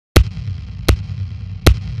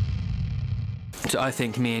So I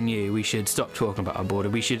think me and you, we should stop talking about our border.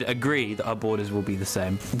 We should agree that our borders will be the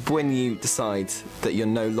same. When you decide that you're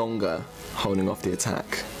no longer holding off the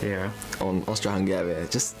attack on Austro-Hungary,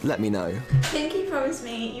 just let me know. Pinky promised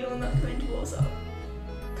me you will not come into Warsaw.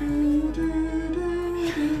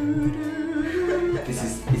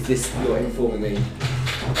 Is this you're informing me?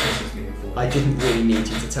 I didn't really need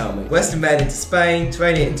you to tell me. Western Med into Spain,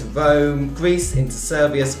 Turania into Rome, Greece into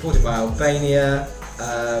Serbia, supported by Albania,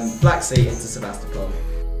 Black Sea into Sevastopol.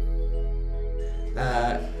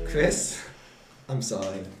 Chris, I'm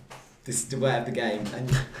sorry. This is the way of the game, and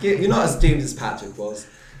you're not as doomed as Patrick was.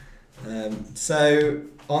 So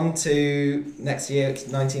on to next year, it's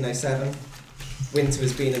 1907. Winter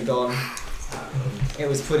has been and gone. It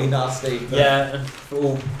was pretty nasty. Yeah,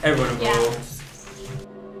 for everyone involved.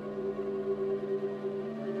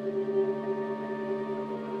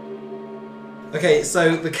 Okay,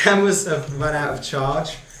 so the cameras have run out of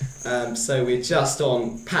charge, so we're just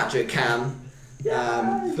on Patrick Cam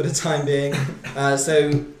for the time being.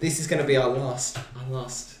 So this is going to be our last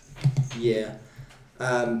year.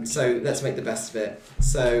 So let's make the best of it.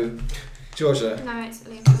 So, Georgia. No, it's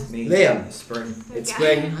Liam. Me. Liam. It's spring. It's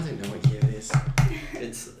spring. I don't know what year it is.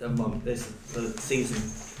 It's a month. It's the season,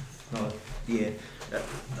 not a year.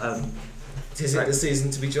 Is it the season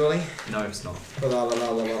to be jolly? No, it's not. La, la,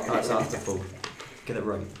 la, la, la. That's after fall. Get it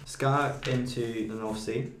right. Ska into the North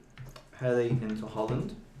Sea. Heli into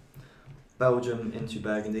Holland. Belgium into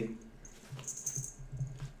Burgundy.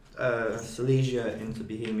 Silesia into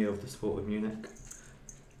Bohemia with the support of Munich.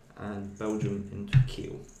 And Belgium into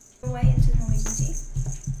Kiel. Away into the Norwegian Sea.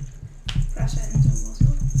 Russia into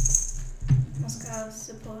Warsaw. Moscow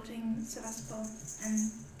supporting Sevastopol,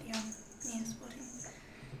 and me supporting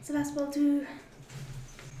Sevastopol too.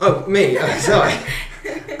 Oh, me? Oh, sorry.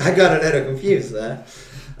 I got a little confused there.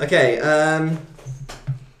 Okay, no,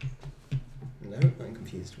 I'm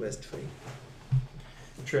confused. Where's Tree?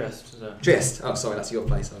 Trieste. So. Trieste. Oh, sorry, that's your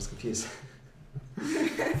place. I was confused.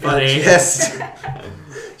 Funny.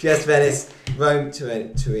 Trieste, Venice, Rome,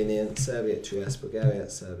 Turin, Serbia, Trieste, Bulgaria,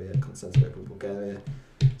 Serbia, Constantinople, Bulgaria,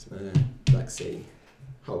 Smyrna, Black Sea.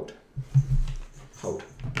 Hold.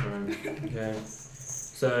 Right. Okay.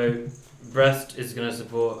 So Brest is going to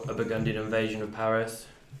support a Burgundian invasion of Paris.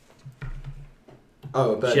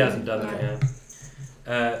 Oh, but She hasn't done that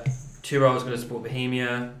yet. Tyrol is going to support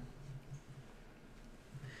Bohemia.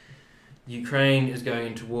 Ukraine is going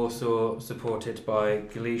into Warsaw, supported by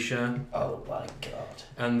Galicia. Oh my god.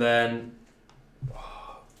 And then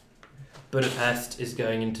Budapest is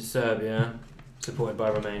going into Serbia, supported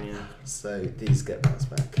by Romania. So these get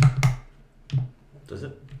bounced back. Does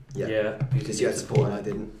it? Yeah. Because you had support and I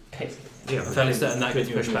didn't. Yeah, I'm fairly certain that gets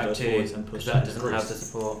pushed back too, because that doesn't have the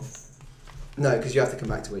support. No, because you have to come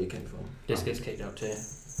back to where you came from. This gets kicked out too.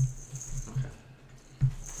 Okay.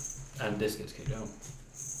 And this gets kicked out.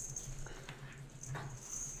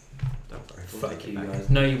 Don't worry. Fuck you guys.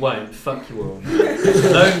 No, you won't. Fuck you all.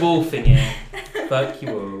 Lone wolf in here. Fuck you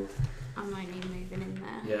all. I'm only moving in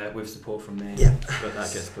there. Yeah, with support from me. Yeah. But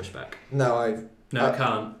that gets pushed back. No, I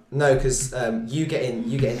can't. No, because you get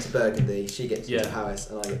into Burgundy, she gets into Paris,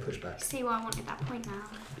 and I get pushed back. See why I wanted that point now.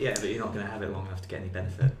 Yeah, but you're not going to have it long enough to get any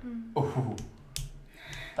benefit. Ooh.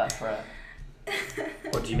 That threat.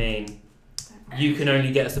 What do you mean? You can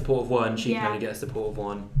only get a support of one, she can only get a support of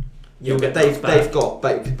one. Yeah, but they've got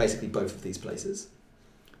basically both of these places.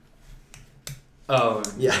 Oh.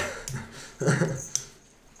 Yeah.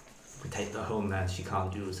 We take the homeland, she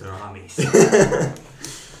can't use her armies.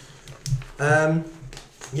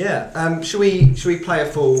 Should we play a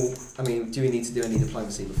full? I mean, do we need to do any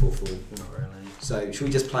diplomacy before full? Not really. So should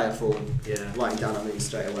we just play a full? Yeah. Writing down our moves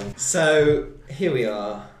straight away. So here we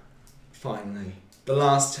are. Finally, the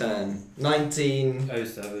last turn.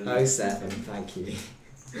 1907. Thank you.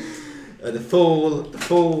 The fall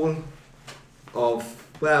of.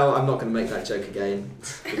 Well, I'm not going to make that joke again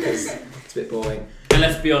because it's a bit boring. And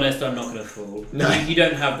let's be honest, I'm not going to fall. No. You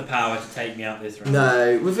don't have the power to take me out this round.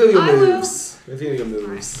 No, reveal your moves. Reveal your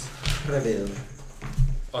moves. Reveal.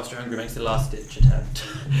 Austro-Hungary makes the last ditch attempt.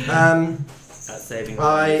 At saving.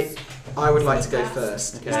 I would like to go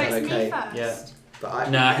first. Okay. Is that No, it's okay? me first. Yeah.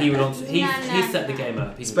 But Nah, he would want to. He's No. set the game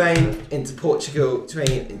up. Spain into Portugal,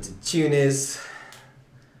 Spain into Tunis,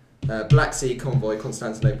 Black Sea convoy,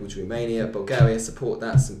 Constantinople to Romania, Bulgaria, support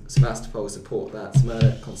that, Sevastopol, support that,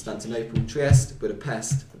 Smyrna, Constantinople, Trieste,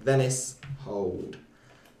 Budapest, Venice, hold,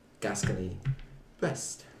 Gascony,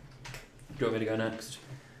 Brest. Do you want me to go next?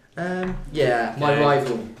 Yeah, my Okay.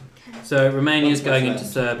 rival. So Romania's What's my going friend?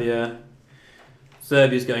 into Serbia.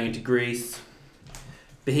 Serbia's going into Greece.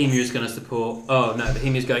 Bohemia's going to support. Oh no,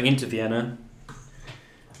 Bohemia's going into Vienna.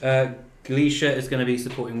 Galicia is going to be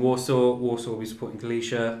supporting Warsaw. Warsaw will be supporting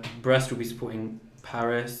Galicia. Brest will be supporting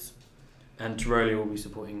Paris. And Tyrolia will be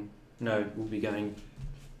supporting... No, will be going...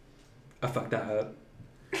 I fucked that up.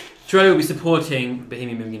 Tyrolia will be supporting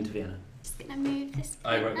Bohemia moving into Vienna. Just going to move this.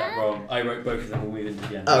 I wrote that wrong. I wrote both of them will move into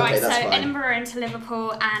Vienna. Oh, okay, right, that's so fine. Edinburgh into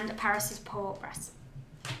Liverpool and Paris to support Brest.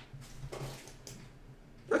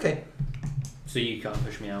 Okay. So you can't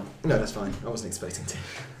push me out. No, that's fine. I wasn't expecting to.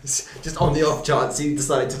 Just on the off chance, you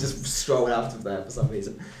decided to just stroll out of there for some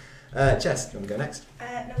reason. Jess, do you want to go next?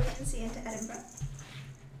 Norwegian into Edinburgh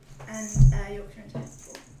and Yorkshire into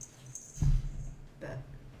Liverpool. But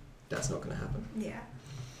That's not going to happen. yeah.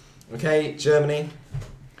 Okay, Germany.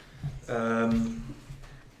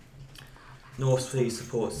 North Sea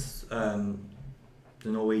supports the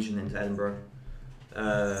Norwegian into Edinburgh.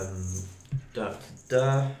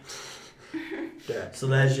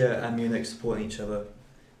 Silesia and Munich supporting each other.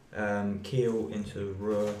 Kiel into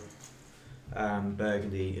Ruhr.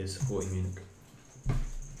 Burgundy is supporting Munich.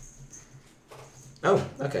 Oh,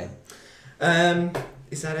 okay.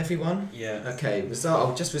 Is that everyone? Yeah. Okay,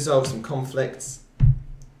 I'll just resolve some conflicts.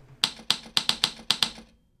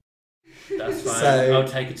 That's fine. So- I'll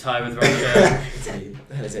take a tie with Russia.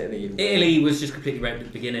 The hell is Italy? Italy was just completely raped at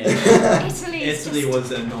the beginning. Italy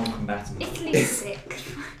was a non-combatant. Italy's sick.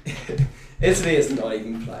 Italy is not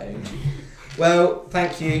even playing. Well,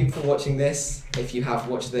 thank you for watching this. If you have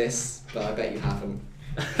watched this, but I bet you haven't.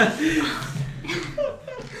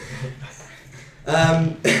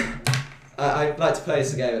 I'd like to play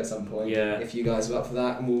this game at some point. Yeah. If you guys are up for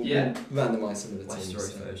that, and we'll Yeah. randomise some of the teams.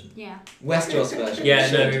 Westeros version. Yeah. Westeros version. Yeah,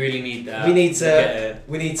 we no, should. we really need that. We need to- get it.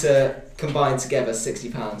 We need to combine together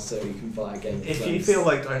 £60 so we can buy a Game of If Thrones. you feel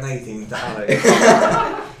like donating to Alex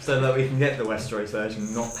so that we can get the Westeros version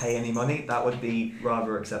and not pay any money, that would be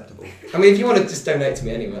rather acceptable. I mean, if you want to just donate to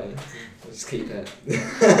me anyway, I'll just keep it.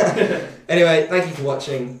 Anyway, thank you for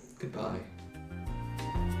watching. Goodbye.